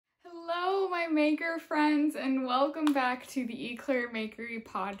maker friends, and welcome back to the E'Claire Makery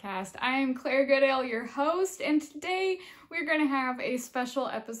Podcast. I am Claire Goodale, your host, and today we're going to have a special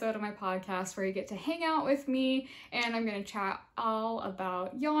episode of my podcast where you get to hang out with me, and I'm going to chat all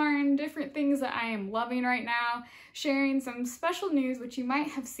about yarn, different things that I am loving right now, sharing some special news which you might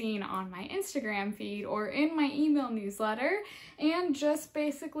have seen on my Instagram feed or in my email newsletter, and just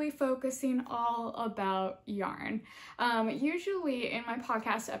basically focusing all about yarn. Usually in my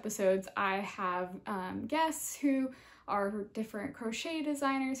podcast episodes, I have guests who are different crochet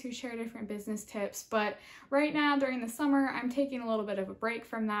designers who share different business tips, but right now during the summer, I'm taking a little bit of a break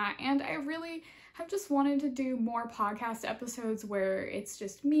from that, and I really have just wanted to do more podcast episodes where it's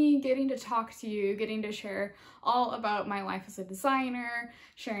just me getting to talk to you, getting to share all about my life as a designer,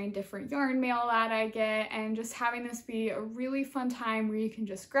 sharing different yarn mail that I get, and just having this be a really fun time where you can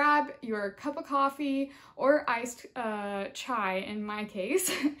just grab your cup of coffee or iced chai in my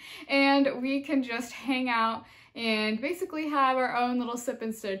case, and we can just hang out and basically have our own little sip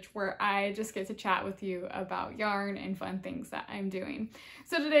and stitch where I just get to chat with you about yarn and fun things that I'm doing.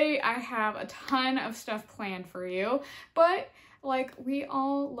 So today I have a ton of stuff planned for you, but like, we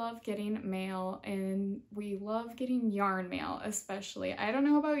all love getting mail, and we love getting yarn mail especially. I don't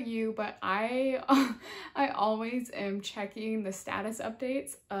know about you, but I always am checking the status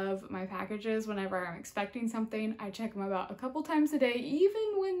updates of my packages whenever I'm expecting something. I check them about a couple times a day,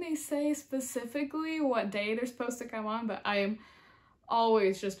 even when they say specifically what day they're supposed to come on, but I am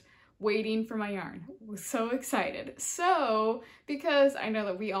always just waiting for my yarn. So excited. So, because I know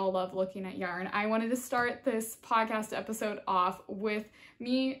that we all love looking at yarn, I wanted to start this podcast episode off with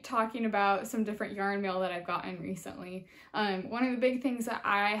me talking about some different yarn mail that I've gotten recently. One of the big things that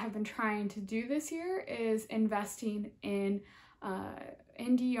I have been trying to do this year is investing in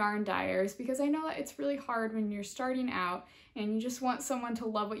indie yarn dyers, because I know that it's really hard when you're starting out and you just want someone to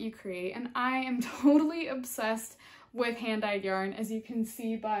love what you create, and I am totally obsessed with hand-dyed yarn, as you can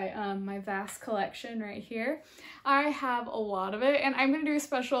see by my vast collection right here. I have a lot of it, and I'm going to do a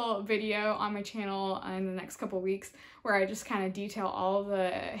special video on my channel in the next couple weeks where I just kind of detail all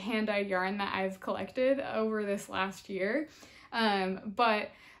the hand-dyed yarn that I've collected over this last year.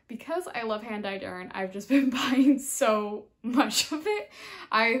 But because I love hand-dyed yarn, I've just been buying so much of it.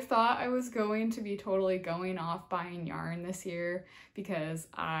 I thought I was going to be totally going off buying yarn this year because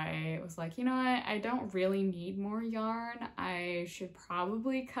I was like, you know what, I don't really need more yarn. I should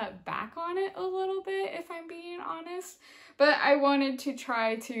probably cut back on it a little bit if I'm being honest. But I wanted to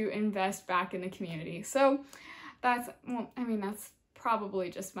try to invest back in the community. So that's probably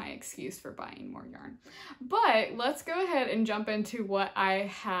just my excuse for buying more yarn. But let's go ahead and jump into what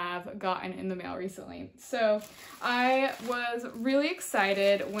I have gotten in the mail recently. So I was really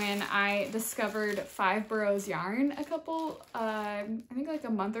excited when I discovered Five Boroughs yarn I think like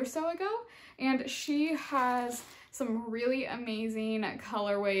a month or so ago, and she has some really amazing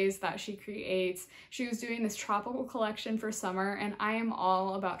colorways that she creates. She was doing this tropical collection for summer, and I am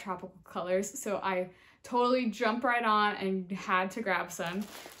all about tropical colors, so I totally jumped right on and had to grab some.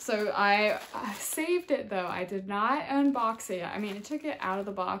 So I saved it though. I did not unbox it yet. I mean, I took it out of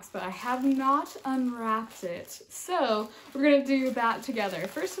the box, but I have not unwrapped it. So we're gonna do that together.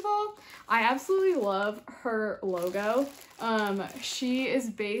 First of all, I absolutely love her logo. She is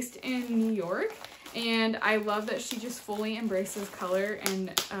based in New York, and I love that she just fully embraces color and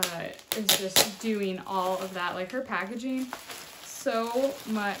is just doing all of that. Like, her packaging, so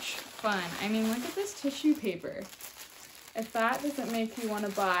much fun. I mean, look at this tissue paper. If that doesn't make you want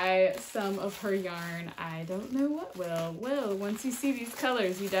to buy some of her yarn, I don't know what will. Well, once you see these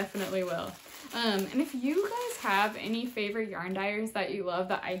colors, you definitely will. And if you guys have any favorite yarn dyers that you love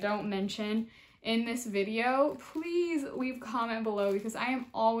that I don't mention in this video, please leave a comment below, because I am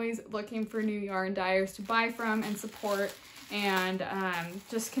always looking for new yarn dyers to buy from and support, and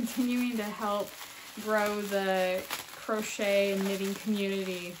just continuing to help grow the crochet and knitting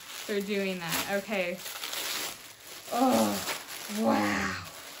community through doing that. Okay. Oh, wow.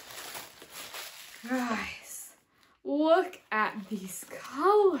 Guys, look at these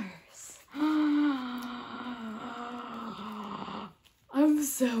colors. I'm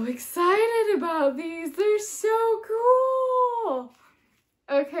so excited about these. They're so cool.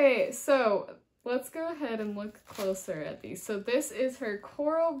 Okay, so let's go ahead and look closer at these. So this is her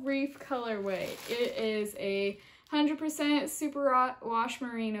Coral Reef colorway. It is a 100% superwash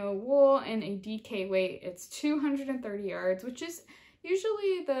merino wool and a DK weight. It's 230 yards, which is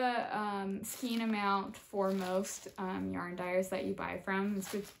usually the skein amount for most yarn dyers that you buy from.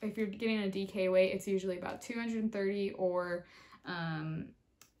 So if you're getting a DK weight, it's usually about 230 or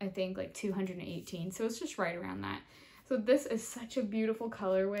I think like 218. So it's just right around that. So this is such a beautiful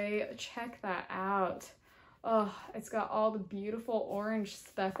colorway. Check that out. Oh, it's got all the beautiful orange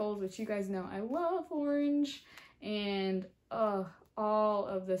speckles, which you guys know I love orange. And all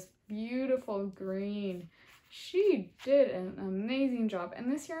of this beautiful green. She did an amazing job. And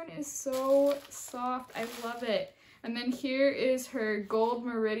this yarn is so soft. I love it. And then here is her Gold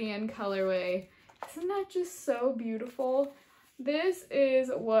Meridian colorway. Isn't that just so beautiful? This is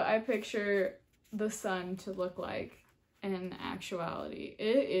what I picture the sun to look like in actuality.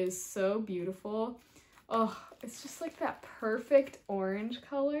 It is so beautiful. Oh, it's just like that perfect orange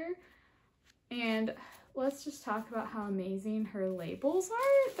color. And let's just talk about how amazing her labels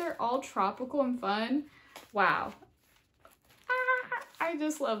are. They're all tropical and fun. Wow. I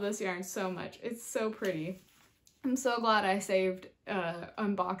just love this yarn so much. It's so pretty. I'm so glad I saved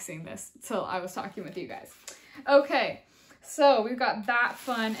unboxing this till I was talking with you guys. Okay, so we've got that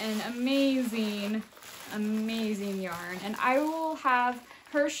fun and amazing yarn. And I will have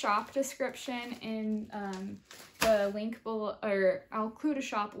her shop description in the link below, or I'll include a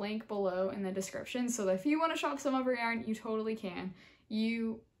shop link below in the description, so that if you want to shop some of her yarn, you totally can.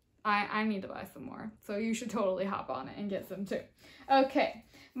 I need to buy some more, so you should totally hop on it and get some too. Okay,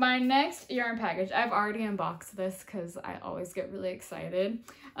 my next yarn package, I've already unboxed this because I always get really excited.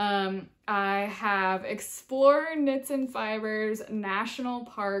 I have E'Claire Knits and Fibers National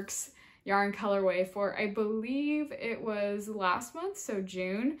Parks yarn colorway for, I believe it was last month, so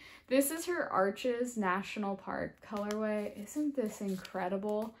June. This is her Arches National Park colorway. Isn't this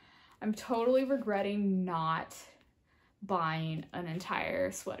incredible? I'm totally regretting not buying an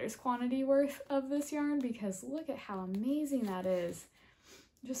entire sweater's quantity worth of this yarn, because look at how amazing that is.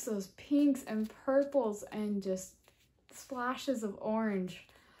 Just those pinks and purples and just splashes of orange.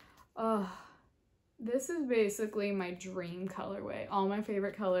 Oh, this is basically my dream colorway. All my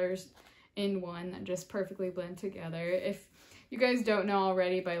favorite colors in one that just perfectly blend together. If you guys don't know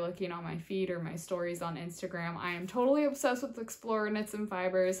already by looking on my feed or my stories on Instagram, I am totally obsessed with E'Claire Knits and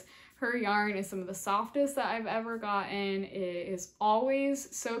Fibers. Her yarn is some of the softest that I've ever gotten. It is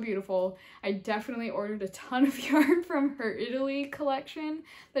always so beautiful. I definitely ordered a ton of yarn from her Italy collection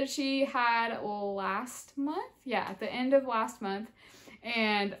that she had last month. Yeah, at the end of last month.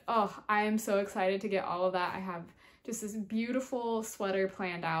 And oh, I am so excited to get all of that. I have just this beautiful sweater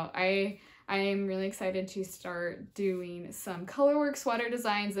planned out. I am really excited to start doing some colorwork sweater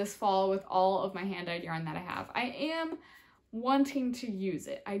designs this fall with all of my hand-dyed yarn that I have. I am wanting to use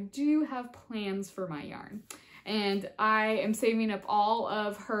it. I do have plans for my yarn. And I am saving up all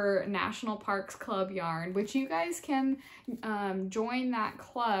of her National Parks Club yarn, which you guys can join that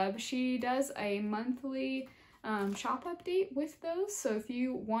club. She does a monthly shop update with those, so if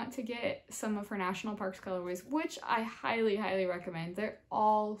you want to get some of her National Parks colorways, which I highly recommend, they're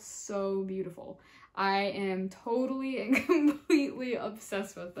all so beautiful. I am totally and completely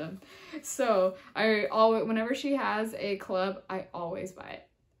obsessed with them. So whenever she has a club, I always buy it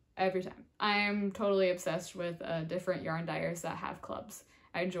every time. I am totally obsessed with different yarn dyers that have clubs.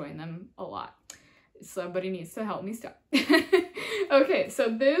 I join them a lot. Somebody needs to help me stop. Okay, so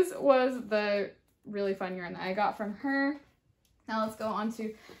this was the really fun yarn that I got from her. Now let's go on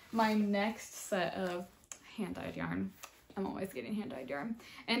to my next set of hand-dyed yarn. I'm always getting hand-dyed yarn.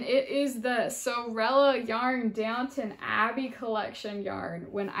 And it is the Sorella Yarn Downton Abbey collection yarn.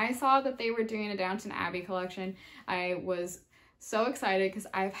 When I saw that they were doing a Downton Abbey collection, I was so excited because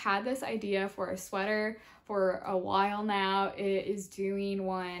I've had this idea for a sweater for a while now. It is doing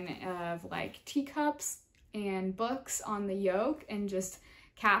one of like teacups and books on the yoke and just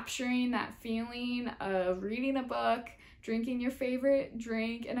capturing that feeling of reading a book, drinking your favorite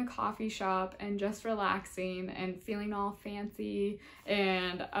drink in a coffee shop, and just relaxing and feeling all fancy.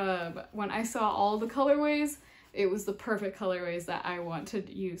 And when I saw all the colorways, it was the perfect colorways that I want to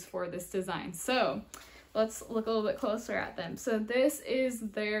use for this design. So let's look a little bit closer at them. So this is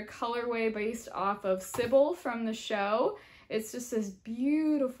their colorway based off of Sybil from the show. It's just this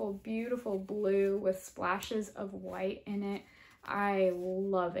beautiful, beautiful blue with splashes of white in it. I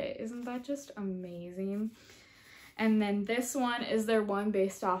love it. Isn't that just amazing? And then this one is their one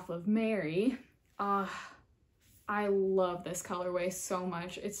based off of Mary. I love this colorway so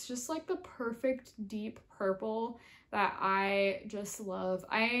much. It's just like the perfect deep purple that I just love.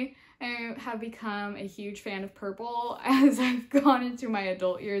 I have become a huge fan of purple as I've gone into my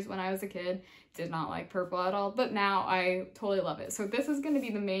adult years. When I was a kid, did not like purple at all, but now I totally love it. So this is going to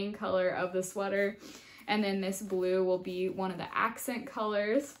be the main color of the sweater. And then this blue will be one of the accent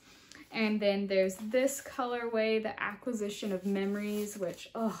colors. And then there's this colorway, the Acquisition of Memories, which,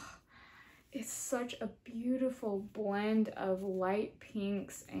 oh, it's such a beautiful blend of light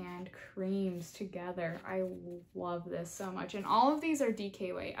pinks and creams together. I love this so much. And all of these are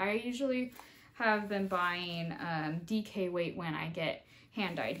DK weight. I usually have been buying DK weight when I get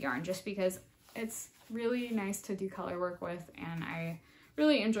hand-dyed yarn, just because it's really nice to do color work with, and I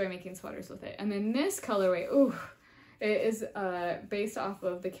really enjoy making sweaters with it. And then this colorway, ooh, it is based off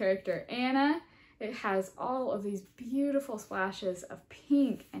of the character Anna. It has all of these beautiful splashes of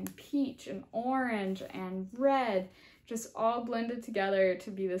pink and peach and orange and red, just all blended together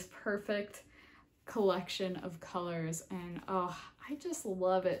to be this perfect collection of colors. And oh, I just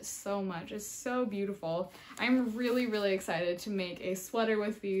love it so much. It's so beautiful. I'm really, really excited to make a sweater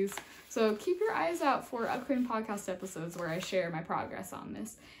with these. So keep your eyes out for upcoming podcast episodes where I share my progress on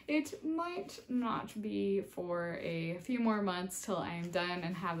this. It might not be for a few more months till I am done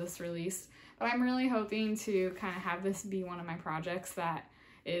and have this released, but I'm really hoping to kind of have this be one of my projects that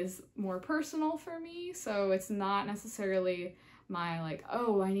is more personal for me. So it's not necessarily my like,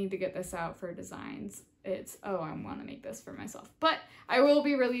 oh, I need to get this out for designs. It's, oh, I want to make this for myself. But I will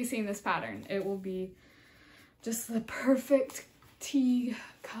be releasing this pattern. It will be just the perfect tea,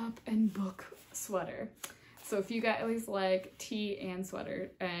 cup, and book sweater. So if you guys like tea and sweater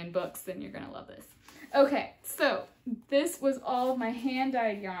and books, then you're gonna love this. Okay, so this was all of my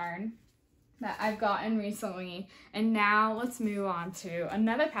hand-dyed yarn that I've gotten recently, and now let's move on to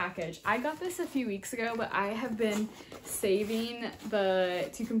another package. I got this a few weeks ago, but I have been saving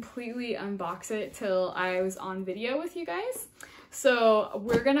to completely unbox it till I was on video with you guys. So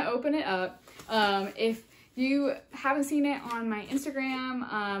we're gonna open it up. If you haven't seen it on my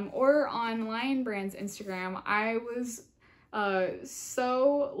Instagram or on Lion Brand's Instagram, I was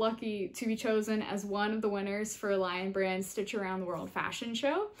so lucky to be chosen as one of the winners for Lion Brand's Stitch Around the World fashion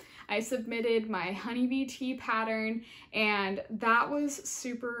show. I submitted my honeybee tea pattern, and that was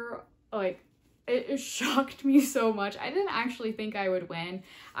super, like, it shocked me so much. I didn't actually think I would win.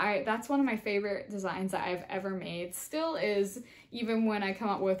 That's one of my favorite designs that I've ever made. Still is, even when I come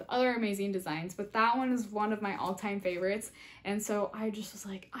up with other amazing designs, but that one is one of my all-time favorites. And so I just was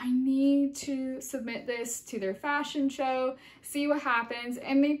like, I need to submit this to their fashion show, see what happens,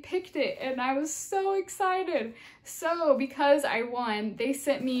 and they picked it, and I was so excited. So because I won, they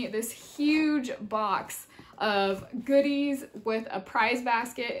sent me this huge box of goodies with a prize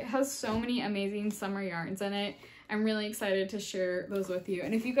basket. It has so many amazing summer yarns in it. I'm really excited to share those with you.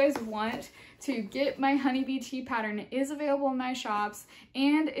 And if you guys want to get my honeybee tea pattern, it is available in my shops,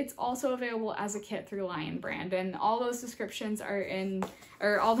 and it's also available as a kit through Lion Brand. And all those descriptions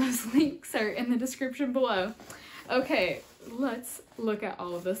are all those links are in the description below. Okay, let's look at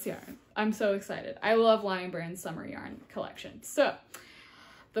all of this yarn. I'm so excited. I love Lion Brand's summer yarn collection. So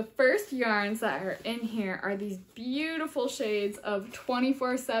the first yarns that are in here are these beautiful shades of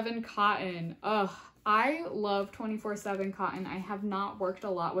 24/7 cotton. Ugh, I love 24/7 cotton. I have not worked a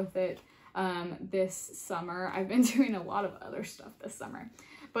lot with it this summer. I've been doing a lot of other stuff this summer.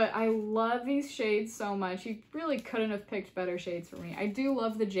 But I love these shades so much. You really couldn't have picked better shades for me. I do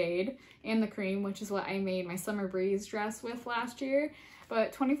love the jade and the cream, which is what I made my Summer Breeze dress with last year.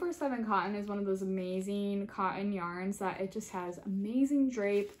 But 24/7 cotton is one of those amazing cotton yarns that it just has amazing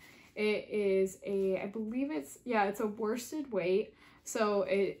drape. It is I believe it's a worsted weight, so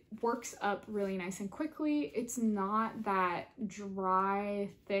it works up really nice and quickly. It's not that dry,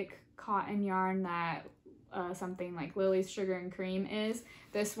 thick cotton yarn that something like Lily's Sugar and Cream is.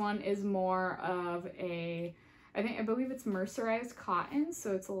 This one is more of I believe it's mercerized cotton,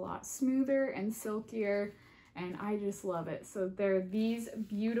 so it's a lot smoother and silkier, and I just love it. So there are these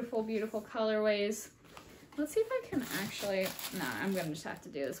beautiful, beautiful colorways. Let's see if I can actually, no, I'm gonna just have to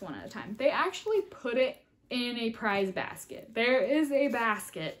do this one at a time. They actually put it in a prize basket. There is a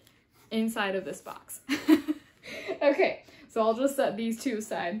basket inside of this box. Okay, so I'll just set these two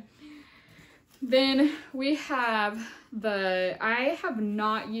aside. Then we have I have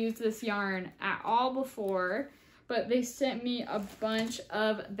not used this yarn at all before, but they sent me a bunch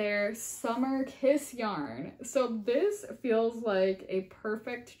of their Summer Kiss yarn. So this feels like a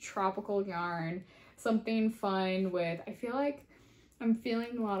perfect tropical yarn, something fun with, I feel like I'm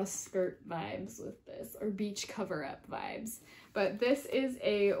feeling a lot of skirt vibes with this, or beach cover-up vibes. But this is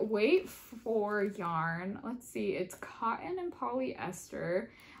a weight 4 yarn. Let's see, it's cotton and polyester.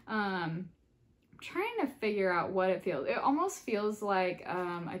 Trying to figure out what it feels. It almost feels like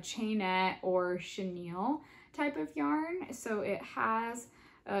a chainette or chenille type of yarn. So it has,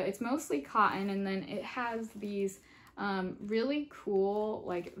 it's mostly cotton, and then it has these really cool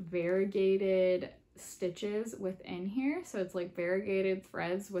like variegated stitches within here. So it's like variegated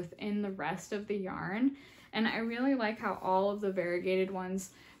threads within the rest of the yarn. And I really like how all of the variegated ones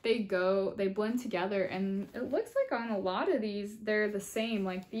they blend together, and it looks like on a lot of these they're the same.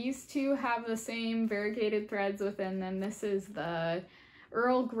 Like these two have the same variegated threads within them. This is the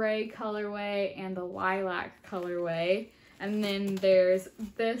Earl Grey colorway and the Lilac colorway, and then there's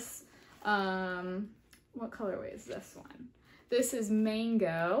this what colorway is this one? This is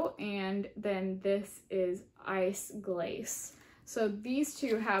Mango, and then this is Ice Glace. So these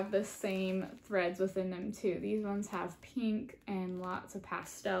two have the same threads within them too. These ones have pink and lots of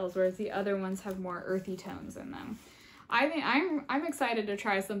pastels, whereas the other ones have more earthy tones in them. I think I'm excited to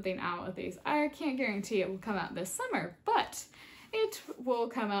try something out with these. I can't guarantee it will come out this summer, but it will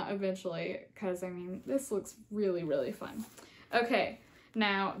come out eventually, because I mean, this looks really, really fun. Okay,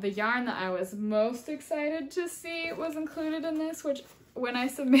 now the yarn that I was most excited to see was included in this, which when I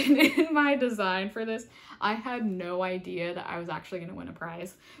submitted my design for this, I had no idea that I was actually going to win a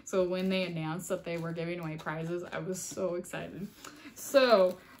prize. So when they announced that they were giving away prizes, I was so excited.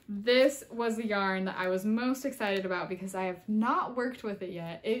 So this was the yarn that I was most excited about because I have not worked with it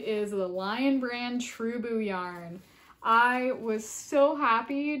yet. It is the Lion brand True Boo yarn. I was so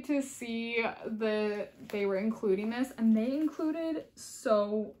happy to see that they were including this, and they included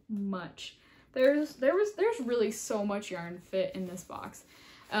so much. There's really so much yarn fit in this box.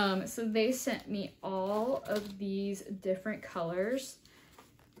 So they sent me all of these different colors.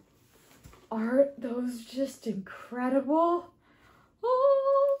 Aren't those just incredible?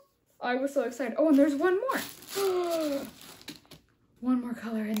 Oh, I was so excited. Oh, and there's one more. One more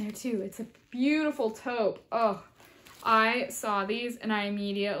color in there too. It's a beautiful taupe. Oh, I saw these and I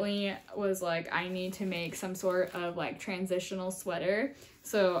immediately was like, I need to make some sort of like transitional sweater.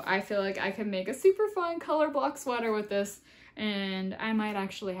 So I feel like I can make a super fun color block sweater with this, and I might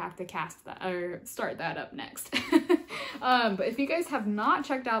actually have to cast that or start that up next. But if you guys have not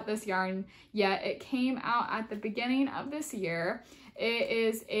checked out this yarn yet, it came out at the beginning of this year. It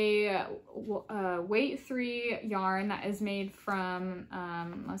is a weight 3 yarn that is made from,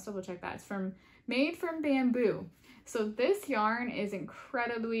 let's double check that, it's made from bamboo. So this yarn is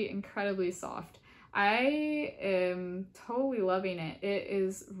incredibly, incredibly soft. I am totally loving it. It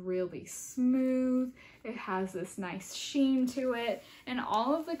is really smooth. It has this nice sheen to it. And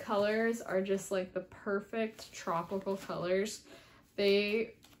all of the colors are just like the perfect tropical colors.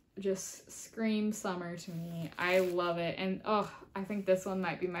 They just scream summer to me. I love it. And oh, I think this one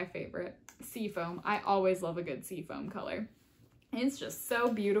might be my favorite. Seafoam. I always love a good seafoam color. It's just so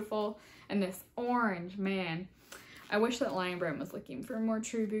beautiful. And this orange, man. I wish that Lion Brand was looking for more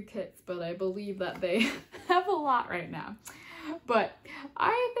True Boo kits, but I believe that they have a lot right now. But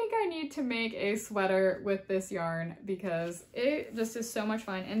I think I need to make a sweater with this yarn because it just is so much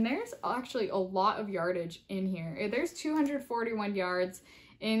fun. And there's actually a lot of yardage in here. There's 241 yards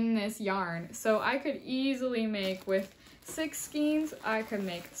in this yarn. So I could easily make, with 6 skeins, I could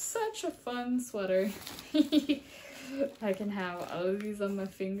make such a fun sweater. I can have all of these on my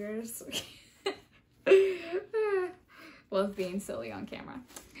fingers. Love being silly on camera.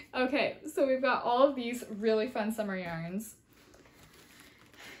 Okay, so we've got all of these really fun summer yarns.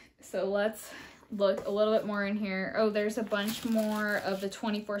 So let's look a little bit more in here. Oh, there's a bunch more of the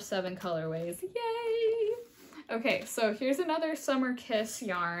 24/7 colorways. Yay! Okay, so here's another Summer Kiss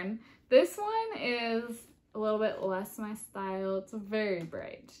yarn. This one is a little bit less my style. It's very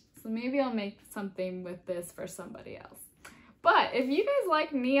bright. So maybe I'll make something with this for somebody else. But if you guys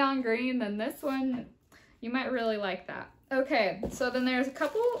like neon green, then this one, you might really like that. Okay, so then there's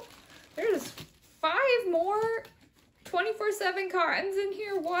 5 more 24/7 cottons in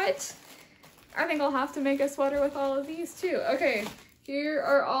here. What? I think I'll have to make a sweater with all of these too. Okay, here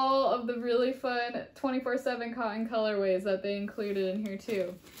are all of the really fun 24/7 cotton colorways that they included in here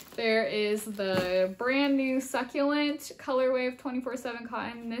too. There is the brand new Succulent colorway of 24/7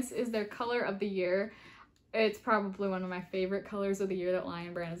 cotton. This is their color of the year. It's probably one of my favorite colors of the year that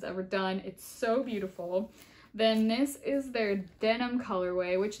Lion Brand has ever done. It's so beautiful. Then this is their denim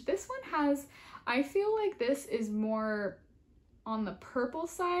colorway, which this one has, I feel like this is more on the purple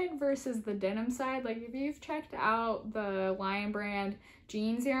side versus the denim side. Like if you've checked out the Lion Brand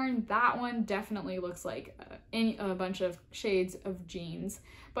jeans yarn, that one definitely looks like a bunch of shades of jeans.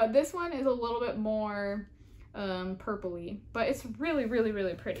 But this one is a little bit more purpley, but it's really, really,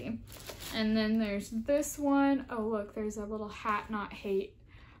 really pretty. And then there's this one. Oh look, there's a little Hat Not Hate.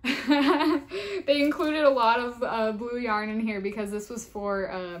 They included a lot of blue yarn in here because this was for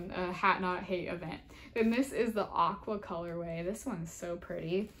a Hat Not Hate event. Then this is the aqua colorway. This one's so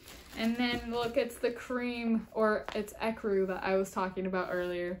pretty. And then look, it's the cream, or it's ecru that I was talking about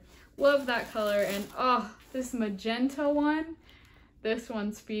earlier. Love that color. And oh, this magenta one, this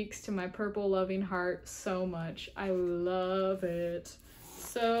one speaks to my purple loving heart so much. I love it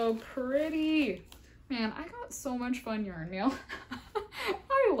so pretty. Man, I got so much fun yarn mail.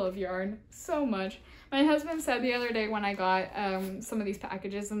 I love yarn so much. My husband said the other day when I got some of these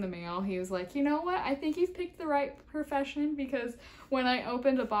packages in the mail, he was like, you know what? I think you've picked the right profession, because when I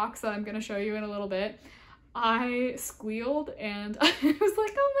opened a box that I'm going to show you in a little bit, I squealed and I was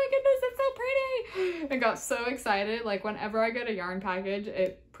like, oh my goodness, it's so pretty. I got so excited. Like whenever I get a yarn package,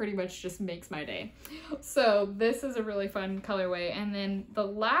 it pretty much just makes my day. So this is a really fun colorway. And then the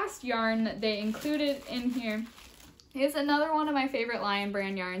last yarn that they included in here is another one of my favorite Lion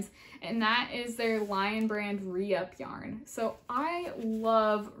brand yarns, and that is their Lion brand Re-Up yarn. So I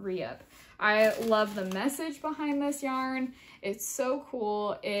love Re-Up. I love the message behind this yarn. It's so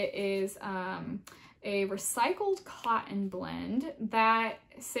cool. It is a recycled cotton blend that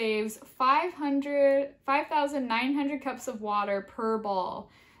saves 5,900 cups of water per ball.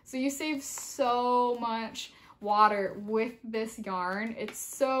 So you save so much water with this yarn. It's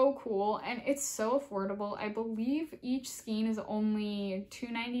so cool and it's so affordable. I believe each skein is only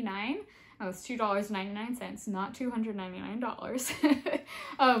 $2.99. Oh, it's $2.99, not $299.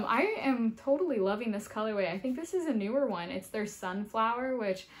 I am totally loving this colorway. I think this is a newer one. It's their Sunflower,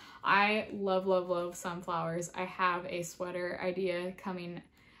 which I love, love, love sunflowers. I have a sweater idea coming.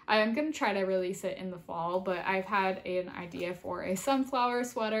 I'm going to try to release it in the fall, but I've had an idea for a sunflower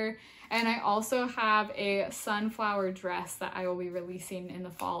sweater, and I also have a sunflower dress that I will be releasing in the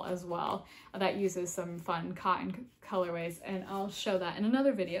fall as well that uses some fun cotton colorways, and I'll show that in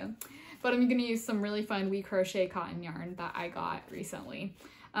another video. But I'm going to use some really fun We Crochet cotton yarn that I got recently.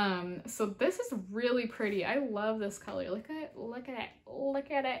 So this is really pretty. I love this color. Look at it, look at it,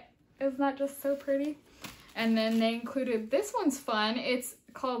 look at it. Isn't that just so pretty? And then they included, this one's fun. It's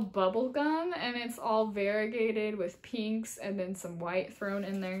called Bubblegum, and it's all variegated with pinks and then some white thrown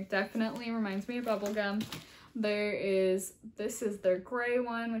in there. Definitely reminds me of Bubblegum. There is, this is their gray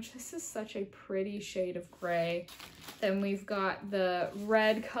one, which this is such a pretty shade of gray. Then we've got the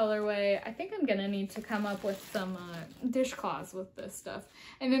red colorway. I think I'm gonna need to come up with some dishcloths with this stuff.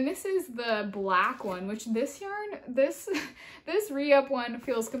 And then this is the black one, which this yarn, this Re-Up one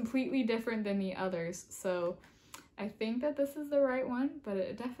feels completely different than the others. So I think that this is the right one, but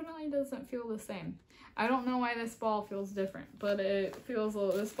it definitely doesn't feel the same. I don't know why this ball feels different, but it feels,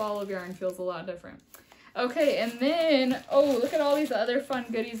 this ball of yarn feels a lot different. Okay, and then, oh, look at all these other fun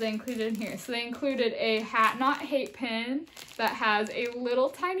goodies they included in here. So they included a hat not hate pin that has a little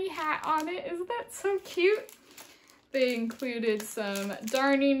tiny hat on it. Isn't that so cute? They included some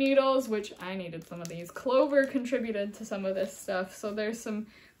darning needles, which I needed some of these. Clover contributed to some of this stuff. So there's some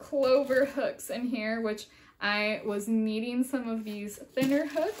clover hooks in here, which I was needing some of these thinner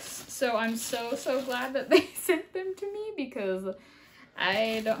hooks. So I'm so, so glad that they sent them to me, because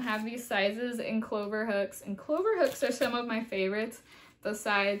I don't have these sizes in clover hooks, and clover hooks are some of my favorites.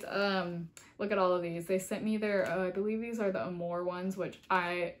 Besides, look at all of these. They sent me their, I believe these are the Amore ones, which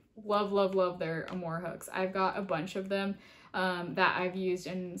I love, love, love their Amore hooks. I've got a bunch of them that I've used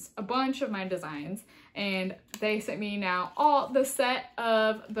in a bunch of my designs, and they sent me now all the set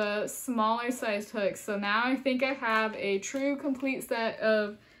of the smaller sized hooks. So now I think I have a true complete set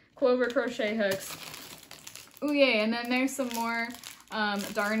of clover crochet hooks. Oh yay, and then there's some more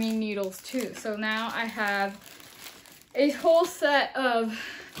darning needles too. So now I have a whole set of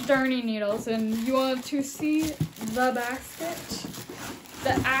darning needles, and you want to see the basket?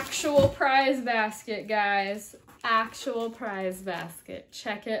 The actual prize basket, guys. Actual prize basket.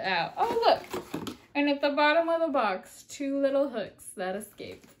 Check it out. Oh, look. And at the bottom of the box, 2 little hooks that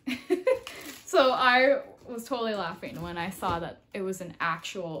escaped. So I was totally laughing when I saw that it was an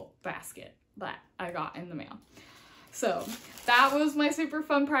actual basket that I got in the mail. So that was my super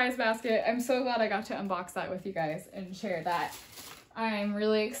fun prize basket. I'm so glad I got to unbox that with you guys and share that. I'm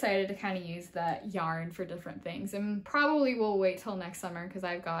really excited to kind of use that yarn for different things, and probably will wait till next summer because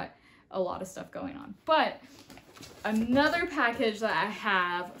I've got a lot of stuff going on. But another package that I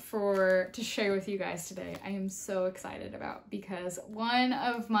have to share with you guys today, I am so excited about, because one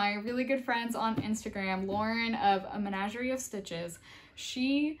of my really good friends on Instagram, Lauren of A Menagerie of Stitches,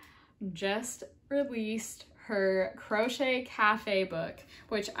 she just released her Crochet Cafe book,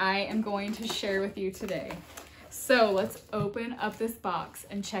 which I am going to share with you today. So let's open up this box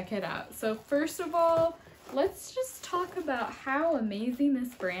and check it out. So first of all, let's just talk about how amazing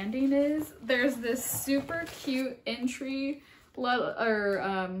this branding is. There's this super cute entry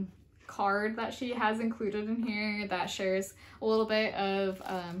card that she has included in here that shares a little bit of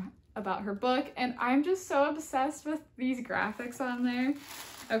about her book, and I'm just so obsessed with these graphics on there.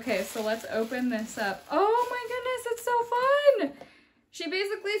 Okay, so let's open this up. Oh my goodness, it's so fun! She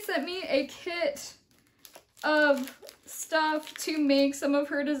basically sent me a kit of stuff to make some of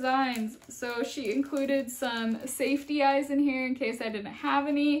her designs. So she included some safety eyes in here in case I didn't have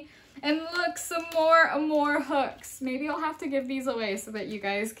any. And look, some more hooks. Maybe I'll have to give these away so that you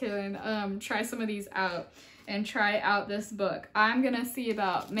guys can try some of these out and try out this book. I'm gonna see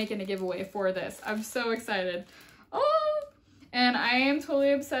about making a giveaway for this. I'm so excited. Oh, and I am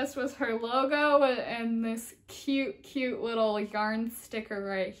totally obsessed with her logo and this cute little yarn sticker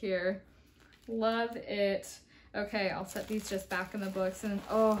right here. Love it. Okay, I'll set these just back in the books, and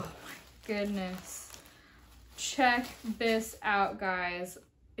oh my goodness. Check this out, guys.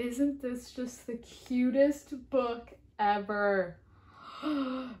 Isn't this just the cutest book ever?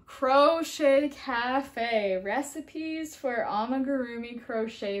 Crochet Cafe, recipes for amigurumi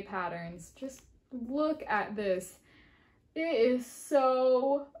crochet patterns. Just look at this. It is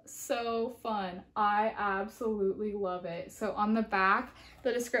so fun. I absolutely love it. So on the back,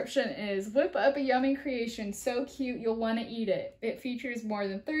 the description is, whip up a yummy creation so cute you'll want to eat it. It features more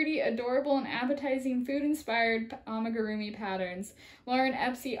than 30 adorable and appetizing food-inspired amigurumi patterns. Lauren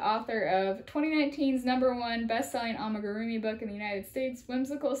Epsey, author of 2019's #1 best-selling amigurumi book in the United States,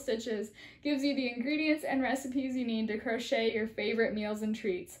 Whimsical Stitches, gives you the ingredients and recipes you need to crochet your favorite meals and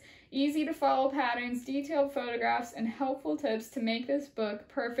treats. Easy to follow patterns, detailed photographs, and helpful tips to make this book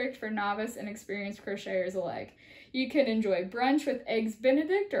perfect for novice and experienced crocheters alike. You can enjoy brunch with eggs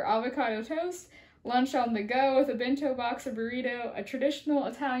Benedict or avocado toast, lunch on the go with a bento box or burrito, a traditional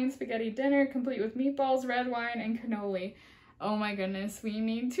Italian spaghetti dinner complete with meatballs, red wine, and cannoli. Oh my goodness, we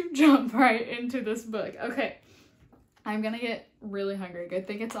need to jump right into this book. Okay, I'm gonna get really hungry. Good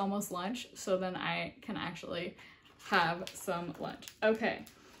thing it's almost lunch, so then I can actually have some lunch. Okay.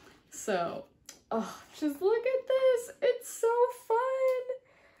 So, oh, just look at this. It's so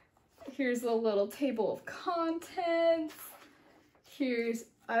fun. Here's a little table of contents.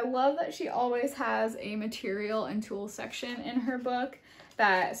 I love that she always has a material and tool section in her book.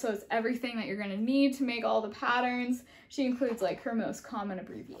 So it's everything that you're gonna need to make all the patterns. She includes like her most common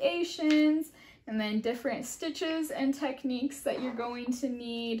abbreviations and then different stitches and techniques that you're going to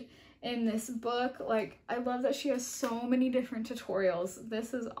need in this book. Like, I love that she has so many different tutorials.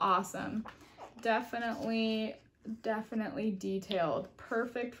 This is awesome. Definitely detailed.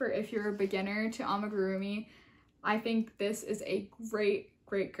 Perfect for if you're a beginner to amigurumi. I think this is a great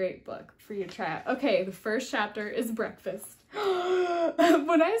book for you to try out. Okay, the first chapter is breakfast.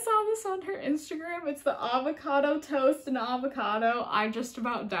 When I saw this on her Instagram, it's the avocado toast and avocado. I just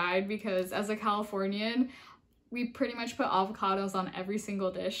about died because as a Californian, we pretty much put avocados on every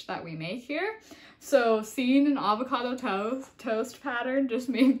single dish that we make here. So seeing an avocado toast pattern just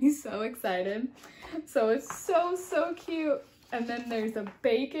made me so excited. So it's so cute. And then there's a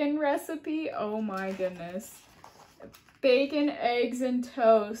bacon recipe. Oh my goodness. Bacon, eggs, and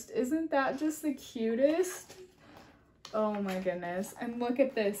toast. Isn't that just the cutest? Oh my goodness. And look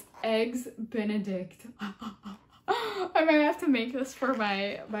at this. Eggs Benedict. I might have to make this for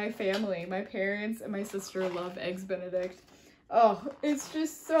my family. My parents and my sister love eggs Benedict. Oh, it's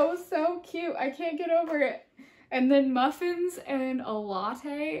just so cute. I can't get over it. And then muffins and a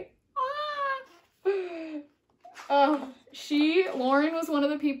latte. Oh, Lauren was one of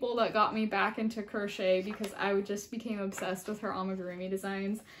the people that got me back into crochet because I just became obsessed with her amigurumi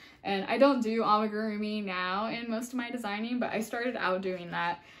designs. And I don't do amigurumi now in most of my designing, but I started out doing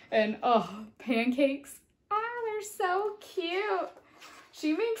that. And oh, pancakes. They're so cute.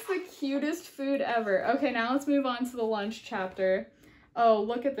 She makes the cutest food ever. Okay, now let's move on to the lunch chapter. Oh,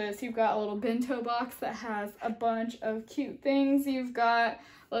 look at this. You've got a little bento box that has a bunch of cute things. You've got,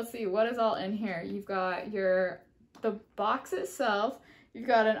 let's see, what is all in here? You've got the box itself. You've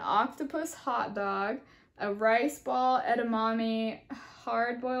got an octopus hot dog, a rice ball, edamame,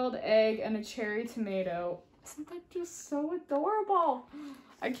 hard-boiled egg, and a cherry tomato. Isn't that just so adorable?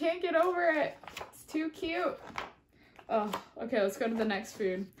 I can't get over it. It's too cute. Oh, okay, let's go to the next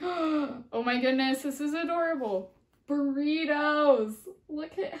food. Oh my goodness, this is adorable. Burritos.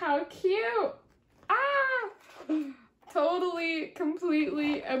 Look at how cute. Totally,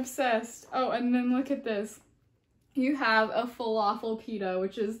 completely obsessed. Oh, and then look at this. You have a falafel pita,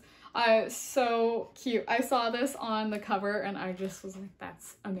 which is so cute. I saw this on the cover and I just was like,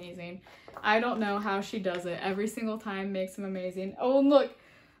 that's amazing. I don't know how she does it. Every single time makes them amazing. Oh, and look,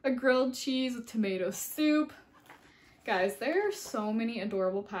 a grilled cheese with tomato soup. Guys, there are so many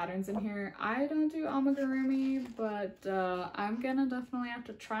adorable patterns in here. I don't do amigurumi, but I'm gonna definitely have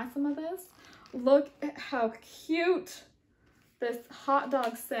to try some of this. Look at how cute this hot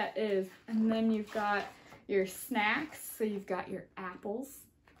dog set is. And then you've got your snacks. So you've got your apples.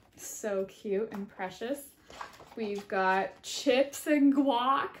 So cute and precious. We've got chips and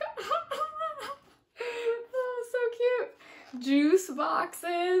guac. juice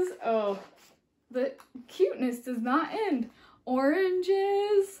boxes. Oh, the cuteness does not end.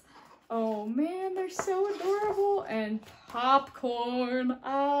 Oranges. Oh man, they're so adorable. And popcorn.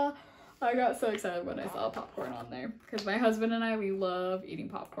 I got so excited when I saw popcorn on there because my husband and I, we love eating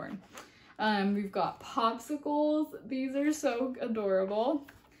popcorn. We've got popsicles. These are so adorable.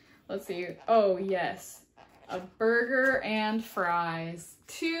 Let's see. Oh yes, a burger and fries.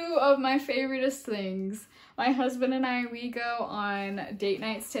 Two of my favoriteest things. My husband and I, we go on date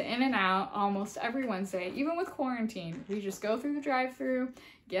nights to In-N-Out almost every Wednesday, even with quarantine. We just go through the drive-thru,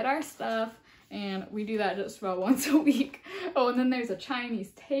 get our stuff, and we do that just about once a week. Oh, and then there's a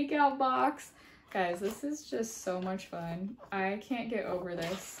Chinese takeout box. Guys, this is just so much fun. I can't get over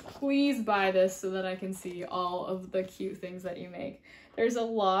this. Please buy this so that I can see all of the cute things that you make. There's a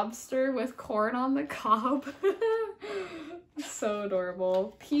lobster with corn on the cob. So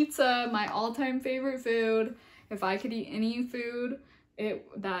adorable. Pizza, my all-time favorite food. If I could eat any food,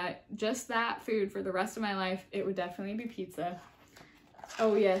 just that food for the rest of my life, it would definitely be pizza.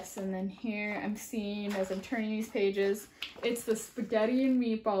 Oh yes, and then here I'm seeing, as I'm turning these pages, it's the spaghetti and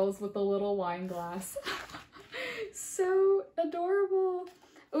meatballs with the little wine glass. So adorable.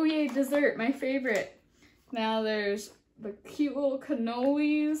 Oh yay, dessert, my favorite. Now there's the cute little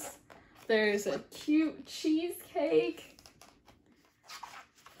cannolis. There's a cute cheesecake.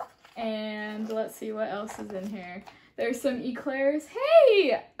 And let's see what else is in here. There's some E'Clairs.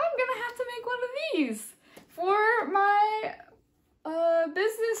 Hey, I'm gonna have to make one of these for my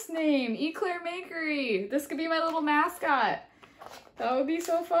business name, E'Claire Makery. This could be my little mascot. That would be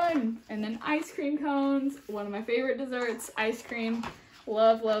so fun. And then ice cream cones, one of my favorite desserts, ice cream.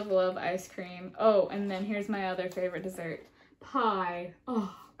 Love, love, love ice cream. Oh, and then here's my other favorite dessert, pie.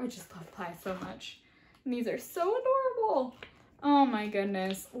 Oh, I just love pie so much. And these are so adorable. Oh my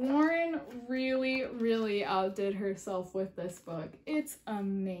goodness. Lauren really, really outdid herself with this book. It's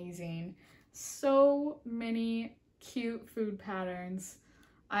amazing. So many cute food patterns.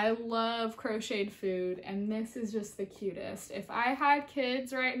 I love crocheted food, and this is just the cutest. If I had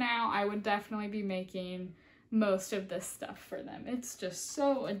kids right now, I would definitely be making most of this stuff for them. It's just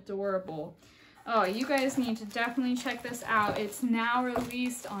so adorable. Oh, you guys need to definitely check this out. It's now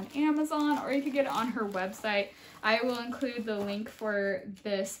released on Amazon, or you could get it on her website. I will include the link for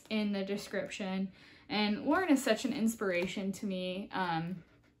this in the description. And Lauren is such an inspiration to me.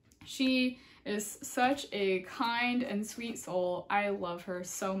 She is such a kind and sweet soul. I love her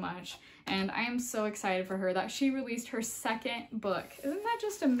so much, and I am so excited for her that she released her second book. Isn't that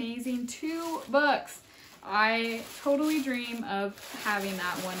just amazing? 2 books. I totally dream of having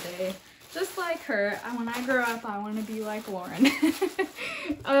that one day. Just like her. When I grow up, I want to be like Lauren.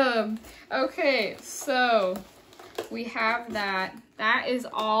 Okay, so we have that. That is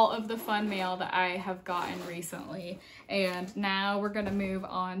all of the fun mail that I have gotten recently. And now we're going to move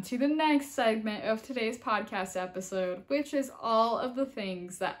on to the next segment of today's podcast episode, which is all of the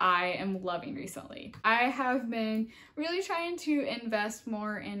things that I am loving recently. I have been really trying to invest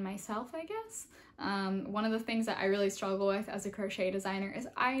more in myself, I guess. One of the things that I really struggle with as a crochet designer is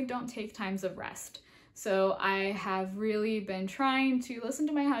I don't take times of rest. So I have really been trying to listen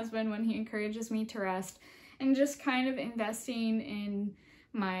to my husband when he encourages me to rest, and just kind of investing in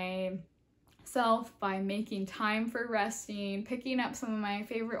myself by making time for resting, picking up some of my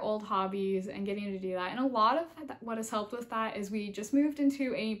favorite old hobbies and getting to do that. And a lot of what has helped with that is we just moved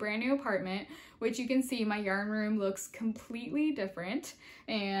into a brand new apartment, which you can see my yarn room looks completely different.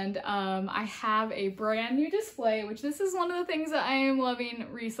 And I have a brand new display, which this is one of the things that I am loving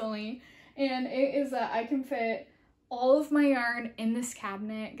recently. And it is that I can fit all of my yarn in this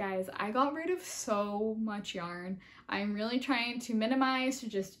cabinet. Guys, I got rid of so much yarn. I'm really trying to minimize to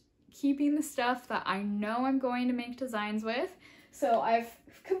just keeping the stuff that I know I'm going to make designs with. So I've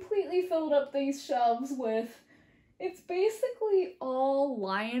completely filled up these shelves with, it's basically all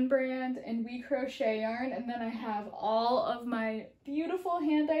Lion Brand and We Crochet yarn, and then I have all of my beautiful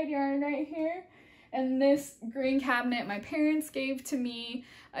hand-dyed yarn right here. And this green cabinet my parents gave to me.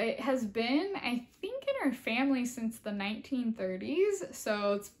 It has been, I think, in our family since the 1930s.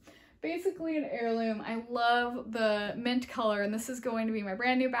 So it's basically an heirloom. I love the mint color, and this is going to be my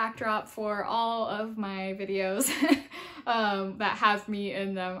brand new backdrop for all of my videos that have me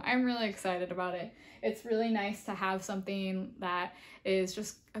in them. I'm really excited about it. It's really nice to have something that is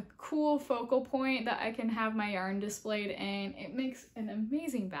just a cool focal point that I can have my yarn displayed in. It makes an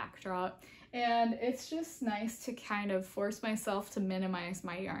amazing backdrop. And it's just nice to kind of force myself to minimize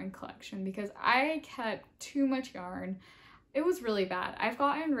my yarn collection because I kept too much yarn. It was really bad. I've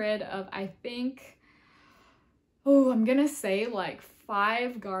gotten rid of, I think, I'm gonna say like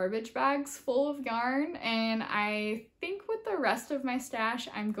 5 garbage bags full of yarn, and I think with the rest of my stash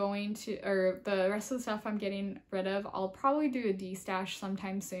I'm going to, or the rest of the stuff I'm getting rid of, I'll probably do a de-stash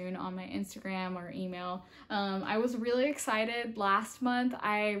sometime soon on my Instagram or email. I was really excited. Last month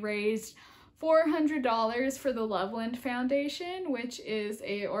I raised $400 for the Loveland Foundation, which is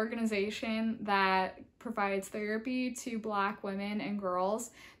a organization that provides therapy to Black women and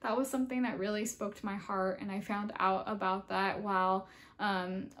girls. That was something that really spoke to my heart, and I found out about that while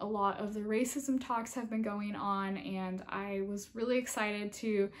a lot of the racism talks have been going on, and I was really excited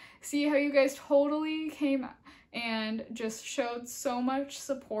to see how you guys totally came and just showed so much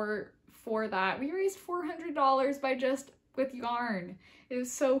support for that. We raised $400 by just with yarn. It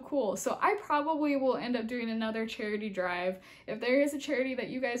was so cool. So I probably will end up doing another charity drive. If there is a charity that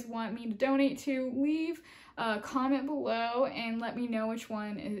you guys want me to donate to, leave a comment below and let me know which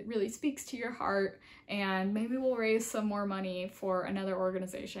one it really speaks to your heart, and maybe we'll raise some more money for another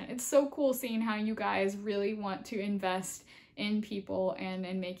organization. It's so cool seeing how you guys really want to invest in people and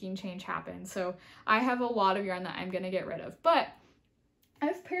in making change happen. So I have a lot of yarn that I'm gonna get rid of, but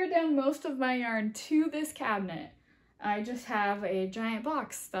I've pared down most of my yarn to this cabinet. I just have a giant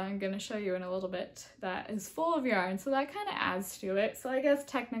box that I'm going to show you in a little bit that is full of yarn, so that kind of adds to it. So I guess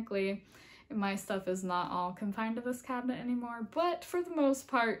technically my stuff is not all confined to this cabinet anymore, but for the most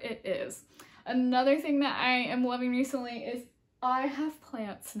part it is. Another thing that I am loving recently is I have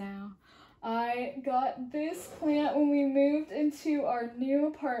plants now. I got this plant when we moved into our new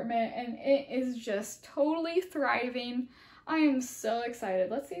apartment, and it is just totally thriving. I am so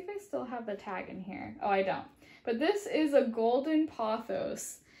excited. Let's see if I still have the tag in here. Oh, I don't. But this is a golden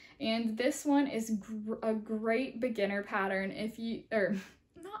pothos, and this one is a great beginner pattern if you, or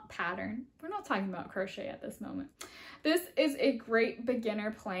not pattern, we're not talking about crochet at this moment. This is a great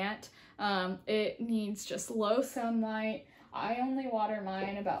beginner plant. It needs just low sunlight. I only water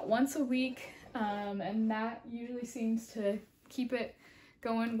mine about once a week, and that usually seems to keep it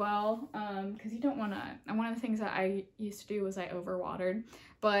going well, because you don't want to, one of the things that I used to do was I overwatered,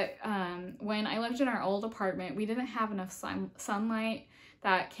 but when I lived in our old apartment, we didn't have enough sunlight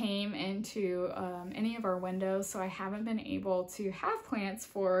that came into any of our windows, so I haven't been able to have plants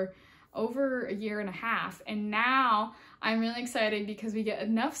for over a year and a half, and now I'm really excited because we get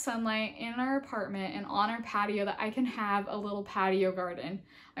enough sunlight in our apartment and on our patio that I can have a little patio garden.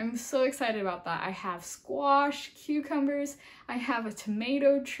 I'm so excited about that. I have squash, cucumbers, I have a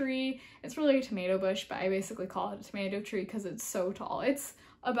tomato tree. It's really a tomato bush, but I basically call it a tomato tree because it's so tall. It's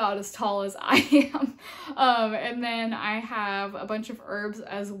about as tall as I am. And then I have a bunch of herbs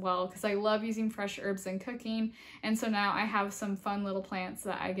as well because I love using fresh herbs in cooking, and so now I have some fun little plants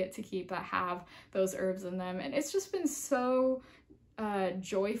that I get to keep that have those herbs in them, and it's just been so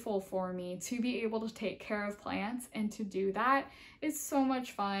joyful for me to be able to take care of plants and to do that. It's so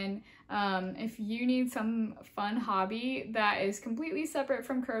much fun. If you need some fun hobby that is completely separate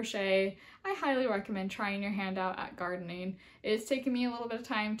from crochet, I highly recommend trying your hand out at gardening. It's taken me a little bit of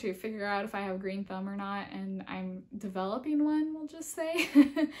time to figure out if I have a green thumb or not, and I'm developing one, we'll just say.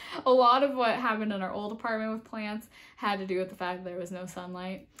 A lot of what happened in our old apartment with plants had to do with the fact that there was no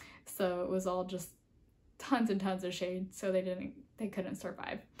sunlight, so it was all just tons and tons of shade, so they couldn't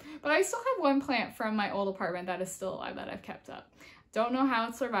survive. But I still have one plant from my old apartment that is still alive that I've kept up. Don't know how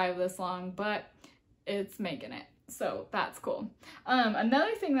it survived this long, but it's making it, so that's cool.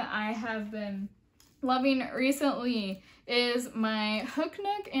 Another thing that I have been loving recently is my Hook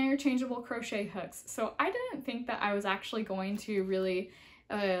Nook interchangeable crochet hooks. So I didn't think that I was actually going to really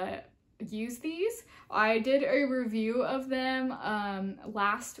use these. I did a review of them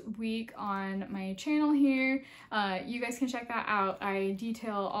last week on my channel here. You guys can check that out. I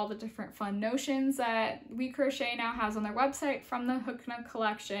detail all the different fun notions that We Crochet now has on their website from the Hook Nook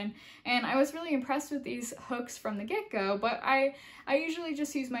collection, and I was really impressed with these hooks from the get-go, but I usually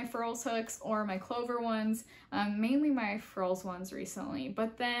just use my furls hooks or my clover ones, mainly my furls ones recently,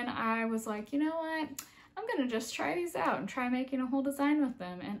 but then I was like, you know what? I'm gonna just try these out and try making a whole design with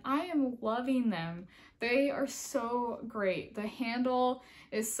them, and I am loving them. They are so great. The handle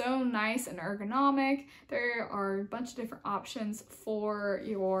is so nice and ergonomic. There are a bunch of different options for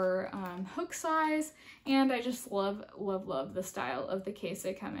your hook size, and I just love the style of the case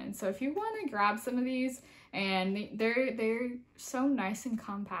they come in. So if you want to grab some of these, and they're so nice and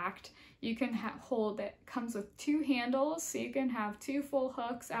compact. You can hold it, comes with 2 handles, so you can have 2 full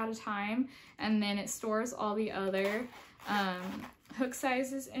hooks at a time, and then it stores all the other hook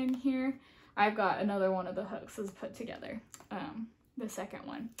sizes in here. I've got another one of the hooks is put together, the second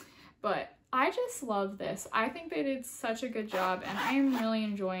one. But I just love this. I think they did such a good job, and I am really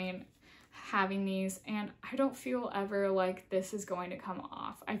enjoying having these, and I don't feel ever like this is going to come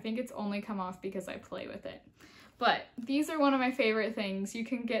off. I think it's only come off because I play with it. But these are one of my favorite things. You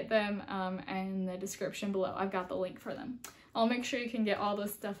can get them in the description below. I've got the link for them. I'll make sure you can get all the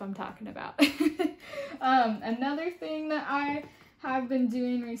stuff I'm talking about. Another thing that I have been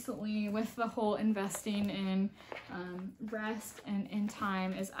doing recently with the whole investing in rest and in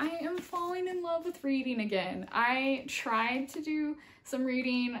time is I am falling in love with reading again. I tried to do some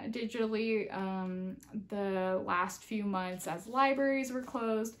reading digitally the last few months as libraries were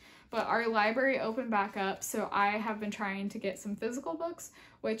closed, but our library opened back up, so I have been trying to get some physical books,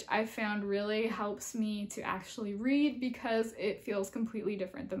 which I found really helps me to actually read because it feels completely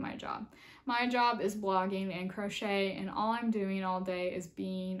different than my job. My job is blogging and crochet, and all I'm doing all day is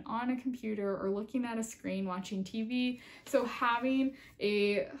being on a computer or looking at a screen watching TV. So having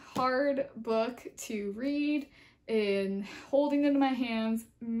a hard book to read and holding it in my hands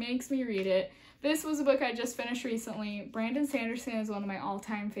makes me read it. This was a book I just finished recently. Brandon Sanderson is one of my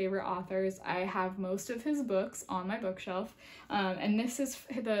all-time favorite authors. I have most of his books on my bookshelf, and this is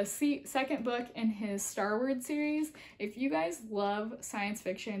the second book in his Star Wars series. If you guys love science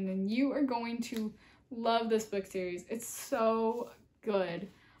fiction, then you are going to love this book series. It's so good.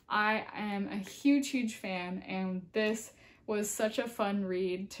 I am a huge fan, and this was such a fun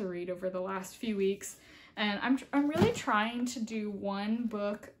read to read over the last few weeks. And I'm really trying to do one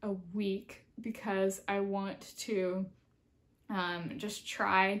book a week because I want to just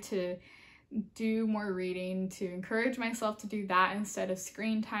try to do more reading to encourage myself to do that instead of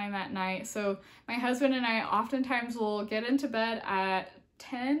screen time at night. So my husband and I oftentimes will get into bed at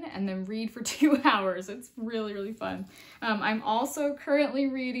 10 and then read for 2 hours. It's really fun. I'm also currently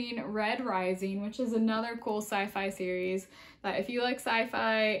reading Red Rising, which is another cool sci-fi series that if you like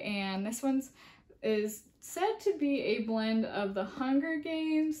sci-fi, and this one's is said to be a blend of the Hunger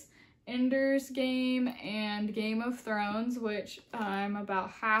Games, Ender's Game, and Game of Thrones, which I'm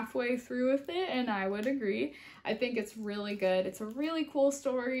about halfway through with it, and I would agree. I think it's really good. It's a really cool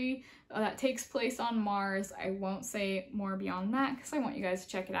story that takes place on Mars. I won't say more beyond that because I want you guys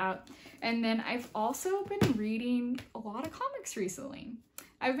to check it out. And then I've also been reading a lot of comics recently.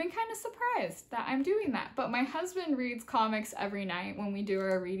 I've been kind of surprised that I'm doing that, but my husband reads comics every night when we do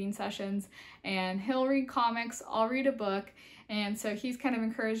our reading sessions, and he'll read comics, I'll read a book, and so he's kind of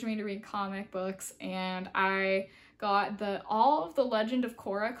encouraged me to read comic books, and I got all of the Legend of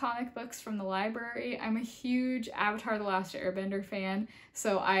Korra comic books from the library. I'm a huge Avatar: The Last Airbender fan,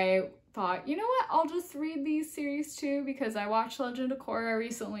 so I thought, you know what, I'll just read these series too because I watched Legend of Korra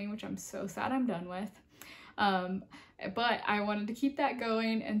recently, which I'm so sad I'm done with. But I wanted to keep that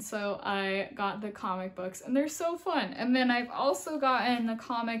going, and so I got the comic books, and they're so fun. And then I've also gotten the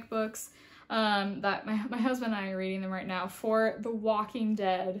comic books that my husband and I are reading them right now for The Walking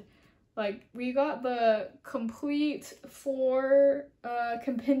Dead. Like, we got the complete 4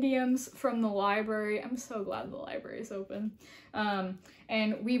 compendiums from the library. I'm so glad the library is open.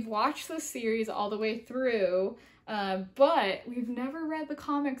 And we've watched the series all the way through, but we've never read the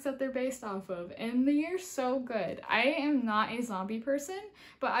comics that they're based off of, and they are so good. I am not a zombie person,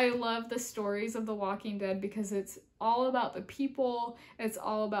 but I love the stories of The Walking Dead because it's all about the people, it's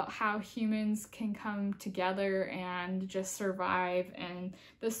all about how humans can come together and just survive and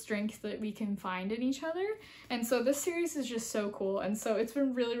the strength that we can find in each other. And so this series is just so cool, and so it's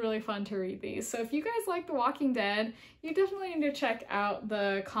been really fun to read these. So if you guys like The Walking Dead, you definitely need to check out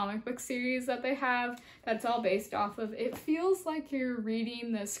the comic book series that they have that's all based off of. It feels like you're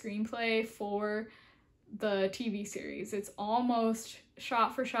reading the screenplay for the TV series. It's almost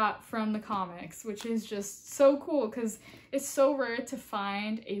shot for shot from the comics, which is just so cool because it's so rare to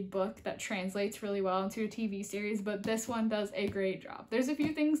find a book that translates really well into a TV series, but this one does a great job. There's a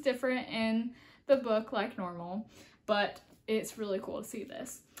few things different in the book like normal, but it's really cool to see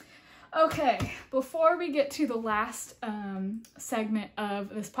this. Okay, before we get to the last segment of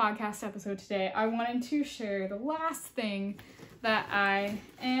this podcast episode today, I wanted to share the last thing that I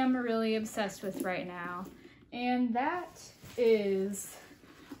am really obsessed with right now, and that is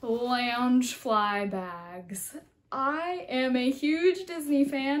Loungefly bags. I am a huge Disney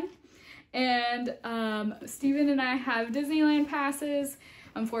fan, and Steven and I have Disneyland passes.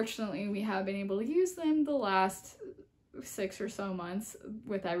 Unfortunately, we have been able to use them the last 6 or so months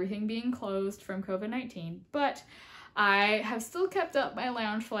with everything being closed from COVID-19, but I have still kept up my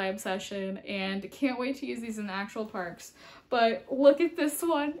Loungefly obsession and can't wait to use these in the actual parks. But look at this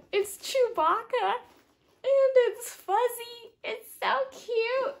one. It's Chewbacca and it's fuzzy. It's so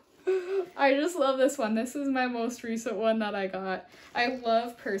cute. I just love this one. This is my most recent one that I got. I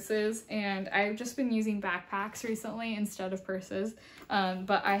love purses, and I've just been using backpacks recently instead of purses.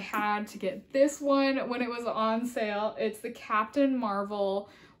 But I had to get this one when it was on sale. It's the Captain Marvel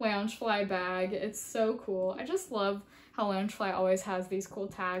Loungefly bag. It's so cool. I just love how Loungefly always has these cool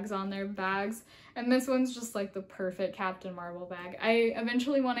tags on their bags. And this one's just like the perfect Captain Marvel bag. I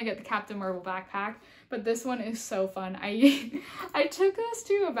eventually want to get the Captain Marvel backpack, but this one is so fun. I took us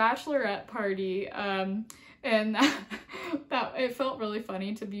to a bachelorette party, and that it felt really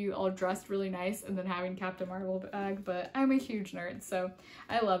funny to be all dressed really nice and then having Captain Marvel bag, but I'm a huge nerd, so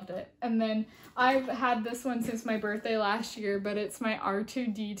I loved it. And then I've had this one since my birthday last year, but it's my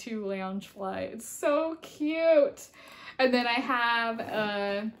R2-D2 Loungefly. It's so cute. And then I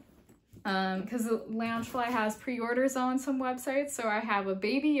have because Loungefly has pre-orders on some websites, so I have a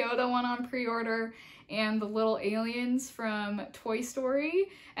Baby Yoda one on pre-order and the little aliens from Toy Story,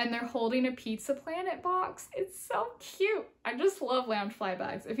 and they're holding a Pizza Planet box. It's so cute. I just love Loungefly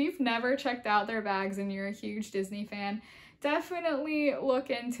bags. If you've never checked out their bags and you're a huge Disney fan, definitely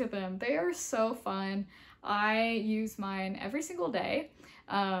look into them. They are so fun. I use mine every single day.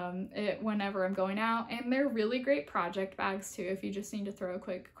 Whenever I'm going out, and they're really great project bags too. If you just need to throw a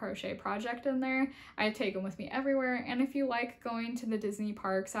quick crochet project in there, I take them with me everywhere. And if you like going to the Disney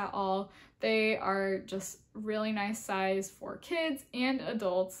parks at all, they are just really nice size for kids and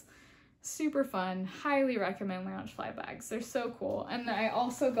adults. Super fun. Highly recommend Loungefly bags. They're so cool. And I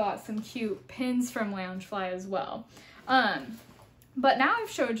also got some cute pins from Loungefly as well. But now I've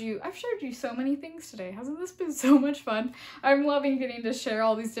showed you so many things today. Hasn't this been so much fun? I'm loving getting to share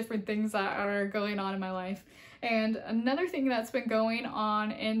all these different things that are going on in my life. And another thing that's been going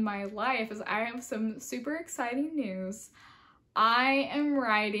on in my life is I have some super exciting news. I am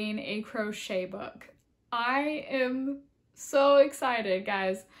writing a crochet book. I am so excited,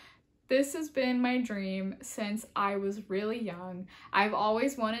 guys. This has been my dream since I was really young. I've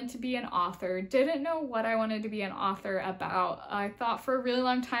always wanted to be an author. Didn't know what I wanted to be an author about. I thought for a really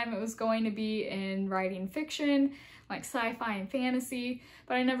long time it was going to be in writing fiction, like sci-fi and fantasy,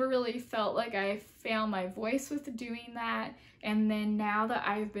 but I never really felt like I found my voice with doing that. And then now that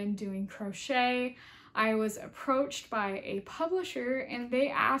I've been doing crochet, I was approached by a publisher and they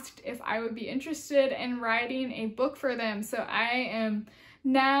asked if I would be interested in writing a book for them. So I am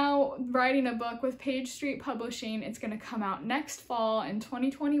now writing a book with Page Street Publishing. It's going to come out next fall in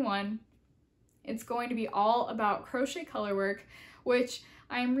 2021. It's going to be all about crochet color work, which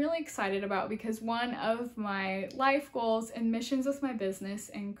I'm really excited about because one of my life goals and missions with my business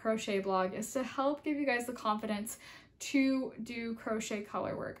and crochet blog is to help give you guys the confidence to do crochet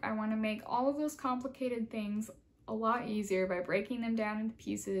color work. I want to make all of those complicated things a lot easier by breaking them down into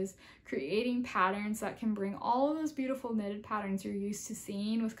pieces, creating patterns that can bring all of those beautiful knitted patterns you're used to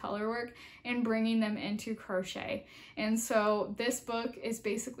seeing with color work and bringing them into crochet. And so this book is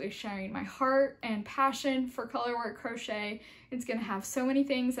basically sharing my heart and passion for color work crochet. It's going to have so many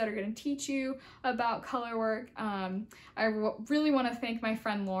things that are going to teach you about color work. I really want to thank my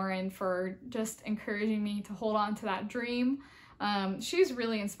friend Lauren for just encouraging me to hold on to that dream. She's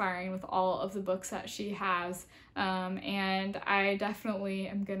really inspiring with all of the books that she has, and I definitely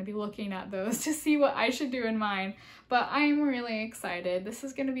am going to be looking at those to see what I should do in mine, but I'm really excited. This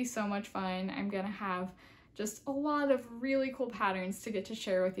is going to be so much fun. I'm going to have just a lot of really cool patterns to get to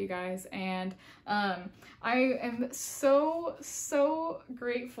share with you guys, and I am so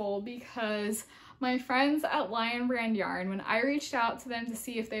grateful because my friends at Lion Brand Yarn, when I reached out to them to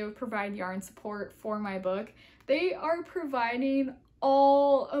see if they would provide yarn support for my book, they are providing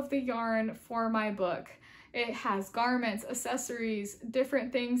all of the yarn for my book. It has garments, accessories,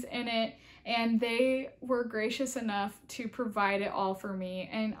 different things in it, and they were gracious enough to provide it all for me,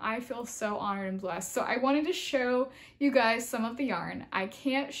 and I feel so honored and blessed. So I wanted to show you guys some of the yarn. I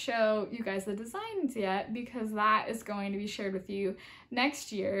can't show you guys the designs yet because that is going to be shared with you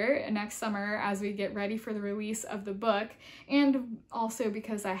next summer as we get ready for the release of the book, and also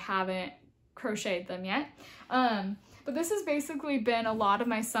because I haven't crocheted them yet. But this has basically been a lot of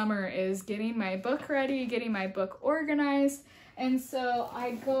my summer, is getting my book ready, getting my book organized. And so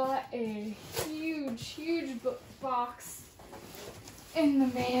I got a huge box in the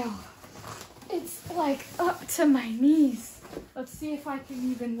mail. It's like up to my knees. Let's see if I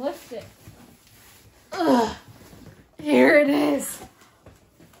can even lift it. Ugh, here it is.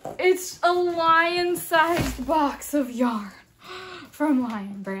 It's a lion-sized box of yarn from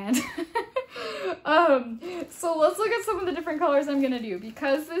Lion Brand. So let's look at some of the different colors I'm gonna do,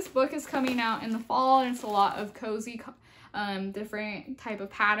 because this book is coming out in the fall and it's a lot of cozy different type of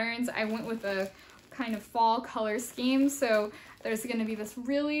patterns. I went with a kind of fall color scheme. So there's going to be this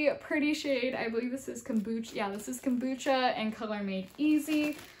really pretty shade. I believe this is kombucha. Yeah, this is kombucha and Color Made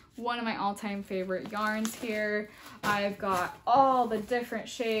Easy. One of my all-time favorite yarns here. I've got all the different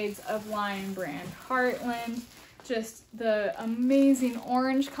shades of Lion Brand Heartland. Just the amazing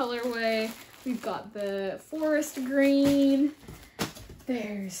orange colorway. We've got the forest green.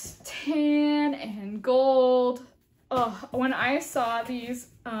 There's tan and gold. Oh, when I saw these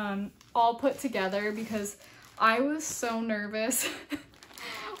all put together, because I was so nervous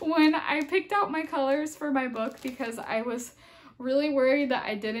when I picked out my colors for my book, because I was really worried that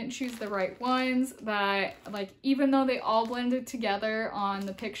I didn't choose the right ones, that like even though they all blended together on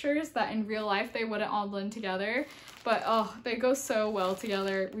the pictures, that in real life they wouldn't all blend together. But oh, they go so well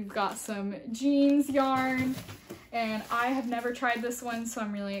together. We've got some jeans yarn, and I have never tried this one, so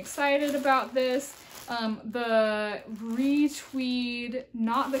I'm really excited about this. The retweed,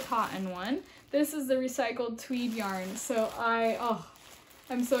 not the cotton one. This is the recycled tweed yarn. So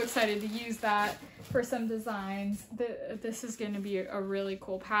I'm so excited to use that for some designs. This is going to be a really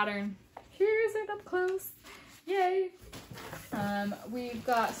cool pattern. Here's it up close. Yay! We've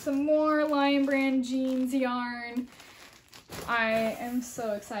got some more Lion Brand jeans yarn. I am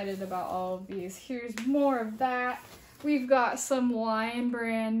so excited about all of these. Here's more of that. We've got some Lion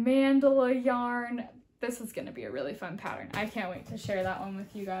Brand mandala yarn. This is going to be a really fun pattern. I can't wait to share that one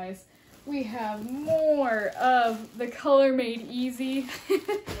with you guys. We have more of the Color Made Easy.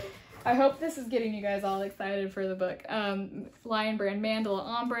 I hope this is getting you guys all excited for the book. Lion Brand Mandala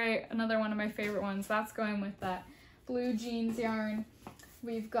Ombre, another one of my favorite ones. That's going with that blue jeans yarn.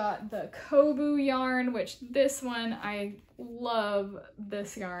 We've got the Kobu yarn, which this one, I love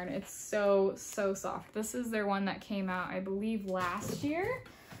this yarn. It's so, so soft. This is their one that came out, I believe, last year.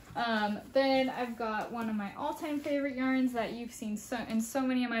 Then I've got one of my all-time favorite yarns that you've seen in so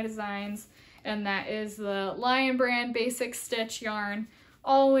many of my designs, and that is the Lion Brand Basic Stitch yarn.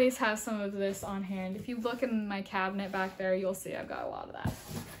 Always have some of this on hand. If you look in my cabinet back there, you'll see I've got a lot of that.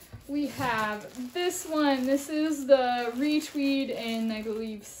 We have this one. This is the retweed in, I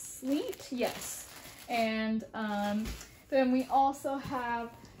believe, Sleet. Yes. And then we also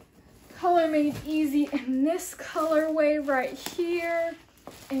have Color Made Easy in this colorway right here.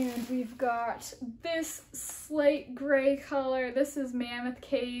 And we've got this slate gray color. This is Mammoth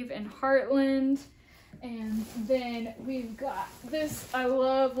Cave and Heartland. And then we've got this, I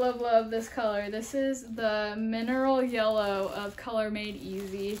love, love, love this color. This is the mineral yellow of Color Made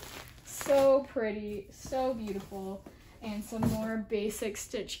Easy. So pretty, so beautiful. And some more basic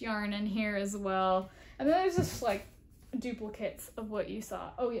stitch yarn in here as well. And then there's just like duplicates of what you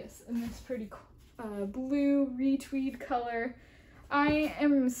saw. Oh yes, and this pretty blue retweed color. I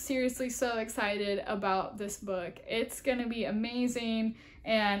am seriously so excited about this book. It's gonna be amazing,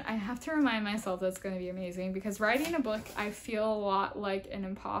 and I have to remind myself that it's gonna be amazing, because writing a book, I feel a lot like an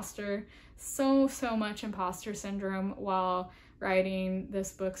imposter. So much imposter syndrome while writing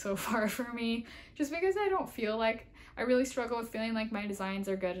this book so far for me, just because I don't feel like, I really struggle with feeling like my designs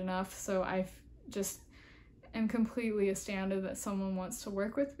are good enough, so I just am completely astounded that someone wants to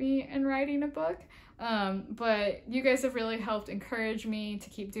work with me in writing a book. But you guys have really helped encourage me to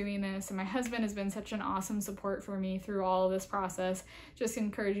keep doing this, and my husband has been such an awesome support for me through all of this process, just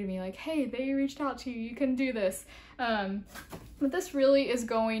encouraging me like, hey, they reached out to you, you can do this. But this really is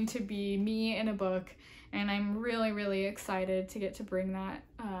going to be me in a book, and I'm really excited to get to bring that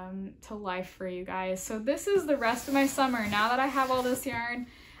to life for you guys. So this is the rest of my summer. Now that I have all this yarn,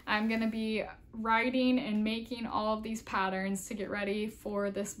 I'm gonna be writing and making all of these patterns to get ready for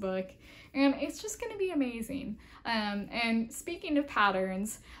this book, and it's just gonna be amazing. And speaking of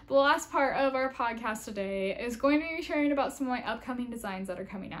patterns, the last part of our podcast today is going to be sharing about some of my upcoming designs that are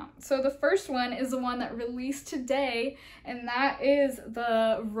coming out. So the first one is the one that released today, and that is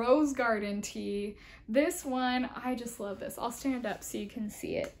the Rose Garden tee. This one, I just love this. I'll stand up so you can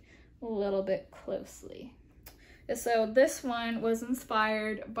see it a little bit closely. So this one was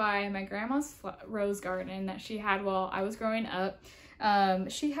inspired by my grandma's rose garden that she had while I was growing up.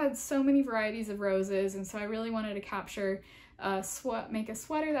 She had so many varieties of roses, and so I really wanted to capture make a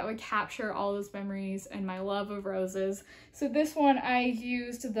sweater that would capture all those memories and my love of roses. So this one I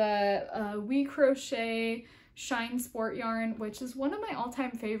used the We Crochet Shine Sport yarn, which is one of my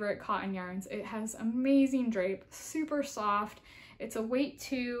all-time favorite cotton yarns. It has amazing drape, super soft. It's a weight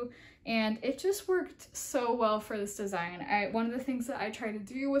 2, and it just worked so well for this design. One of the things that I try to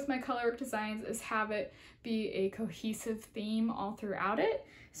do with my colorwork designs is have it be a cohesive theme all throughout it.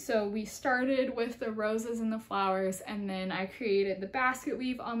 So we started with the roses and the flowers, and then I created the basket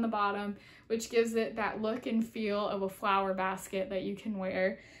weave on the bottom, which gives it that look and feel of a flower basket that you can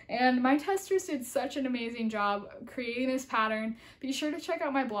wear. And my testers did such an amazing job creating this pattern. Be sure to check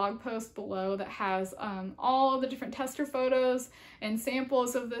out my blog post below that has all the different tester photos and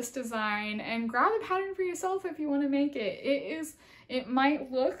samples of this design, and grab a pattern for yourself if you want to make it. It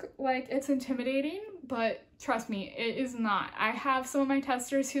might look like it's intimidating, but trust me, it is not. I have some of my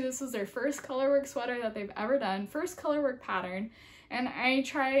testers who this was their first colorwork sweater that they've ever done, first colorwork pattern, and I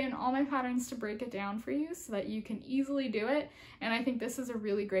try in all my patterns to break it down for you so that you can easily do it. And I think this is a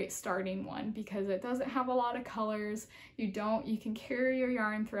really great starting one because it doesn't have a lot of colors. You can carry your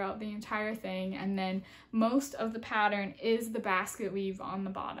yarn throughout the entire thing, and then most of the pattern is the basket weave on the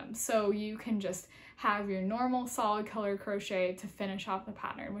bottom. So you can just have your normal solid color crochet to finish off the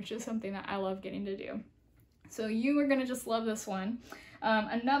pattern, which is something that I love getting to do. So you are gonna just love this one.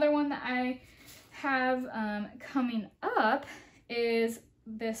 Another one that I have coming up is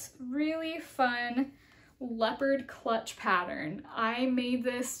this really fun leopard clutch pattern. I made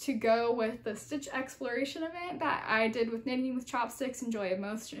this to go with the stitch exploration event that I did with Knitting with Chopsticks and Joy of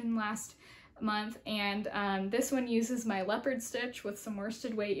Motion last month, and this one uses my leopard stitch with some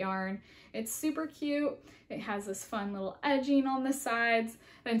worsted weight yarn. It's super cute. It has this fun little edging on the sides,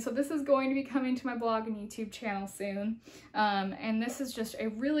 and so this is going to be coming to my blog and YouTube channel soon. And this is just a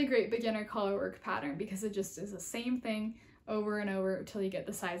really great beginner colorwork pattern because it just is the same thing over and over until you get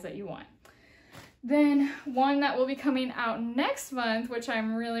the size that you want. Then one that will be coming out next month, which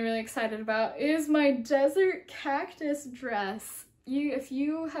I'm really excited about, is my desert cactus dress. If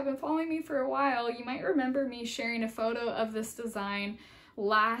you have been following me for a while, you might remember me sharing a photo of this design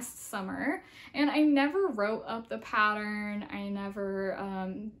last summer, and I never wrote up the pattern. I never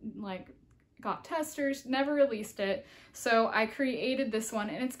got testers, never released it. So I created this one,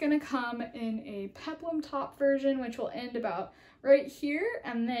 and it's gonna come in a peplum top version, which will end about right here,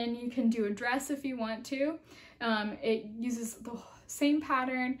 and then you can do a dress if you want to. It uses the same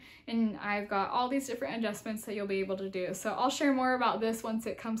pattern, and I've got all these different adjustments that you'll be able to do. So I'll share more about this once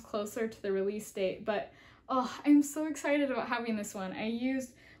it comes closer to the release date, but oh, I'm so excited about having this one. I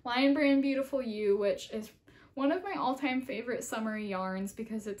used Lion Brand Beautiful You, which is one of my all-time favorite summer yarns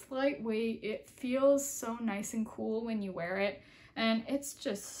because it's lightweight, it feels so nice and cool when you wear it, and it's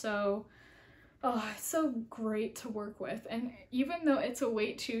just so great to work with. And even though it's a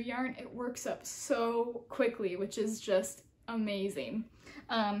weight 2 yarn, it works up so quickly, which is just amazing.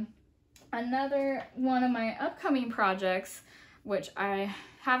 Another one of my upcoming projects, which I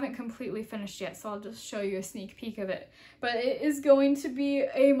haven't completely finished yet, so I'll just show you a sneak peek of it, but it is going to be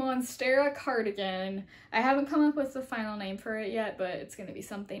a Monstera Cardigan. I haven't come up with the final name for it yet, but it's going to be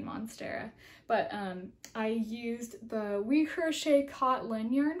something Monstera. But I used the We Crochet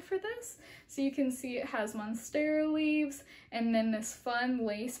cotton yarn for this, so you can see it has Monstera leaves and then this fun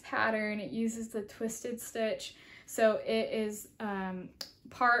lace pattern. It uses the twisted stitch, so it is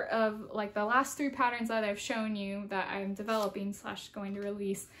part of like the last 3 patterns that I've shown you that I'm developing / going to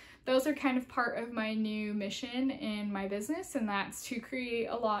release. Those are kind of part of my new mission in my business, and that's to create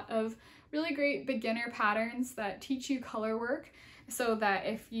a lot of really great beginner patterns that teach you color work, so that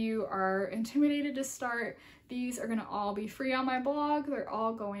if you are intimidated to start, these are going to all be free on my blog. They're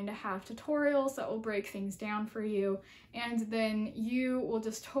all going to have tutorials that will break things down for you, and then you will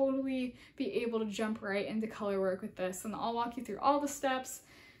just totally be able to jump right into color work with this, and I'll walk you through all the steps.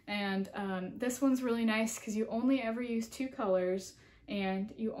 And this one's really nice because you only ever use 2 colors,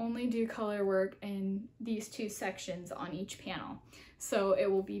 and you only do color work in these 2 sections on each panel. So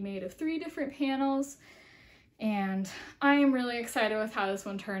it will be made of 3 different panels, and I am really excited with how this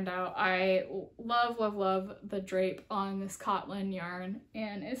one turned out. I love the drape on this cotton yarn,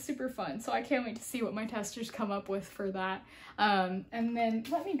 and it's super fun. So I can't wait to see what my testers come up with for that. And then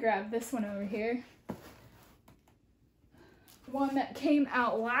let me grab this one over here. One that came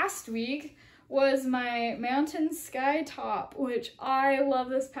out last week was my Mountain Sky Top, which I love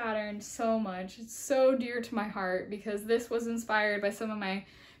this pattern so much. It's so dear to my heart because this was inspired by some of my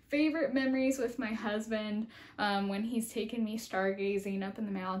favorite memories with my husband when he's taken me stargazing up in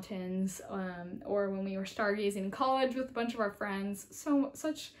the mountains, or when we were stargazing in college with a bunch of our friends.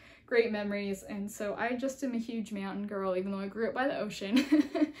 Such great memories, and so I just am a huge mountain girl, even though I grew up by the ocean.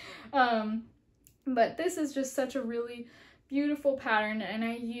 But this is just such a really beautiful pattern, and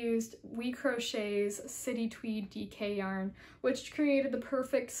I used We Crochet's City Tweed DK yarn, which created the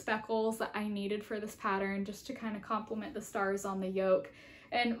perfect speckles that I needed for this pattern just to kind of complement the stars on the yoke.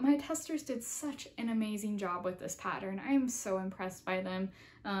 And my testers did such an amazing job with this pattern. I am so impressed by them.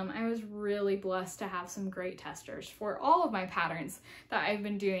 I was really blessed to have some great testers for all of my patterns that I've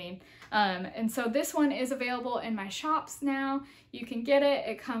been doing. And so this one is available in my shops now. You can get it.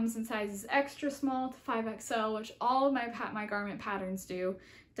 It comes in sizes extra small to 5XL, which all of my garment patterns do.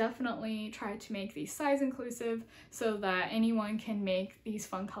 Definitely try to make these size inclusive so that anyone can make these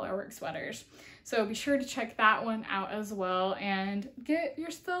fun colorwork sweaters. So be sure to check that one out as well, and get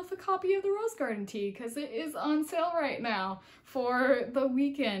yourself a copy of the Rose Garden Tee because it is on sale right now for the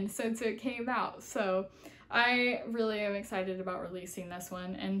weekend since it came out. So I really am excited about releasing this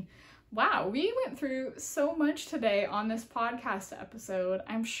one. And wow, we went through so much today on this podcast episode.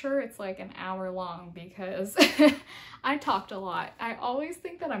 I'm sure it's like an hour long because I talked a lot. I always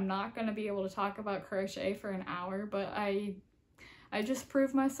think that I'm not going to be able to talk about crochet for an hour, but I just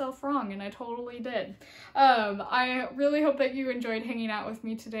proved myself wrong, and I totally did. I really hope that you enjoyed hanging out with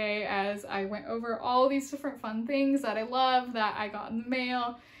me today as I went over all these different fun things that I love, that I got in the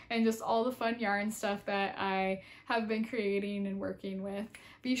mail, and just all the fun yarn stuff that I have been creating and working with.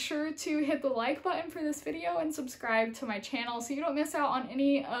 Be sure to hit the like button for this video and subscribe to my channel so you don't miss out on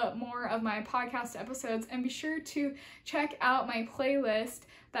any more of my podcast episodes, and be sure to check out my playlist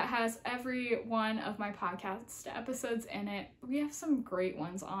that has every one of my podcast episodes in it. We have some great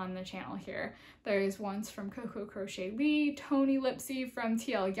ones on the channel here. There's ones from Coco Crochet Lee, Tony Lipsy from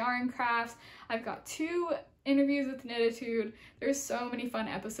TL Yarn Crafts. I've got 2 interviews with Knititude. There's so many fun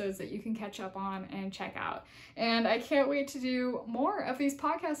episodes that you can catch up on and check out. And I can't wait to do more of these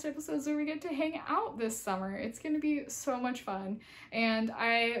podcast episodes where we get to hang out this summer. It's going to be so much fun, and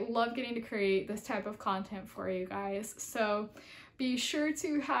I love getting to create this type of content for you guys. So be sure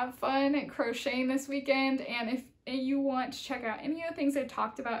to have fun crocheting this weekend, and if you want to check out any of the things I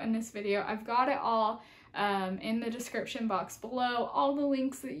talked about in this video, I've got it all in the description box below, all the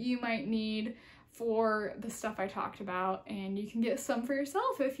links that you might need for the stuff I talked about, and you can get some for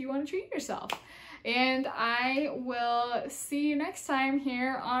yourself if you want to treat yourself. And I will see you next time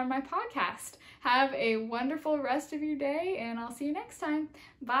here on my podcast. Have a wonderful rest of your day, and I'll see you next time.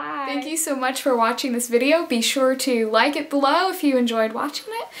 Bye! Thank you so much for watching this video. Be sure to like it below if you enjoyed watching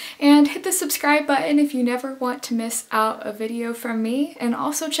it, and hit the subscribe button if you never want to miss out a video from me. And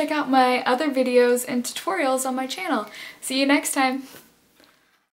also check out my other videos and tutorials on my channel. See you next time!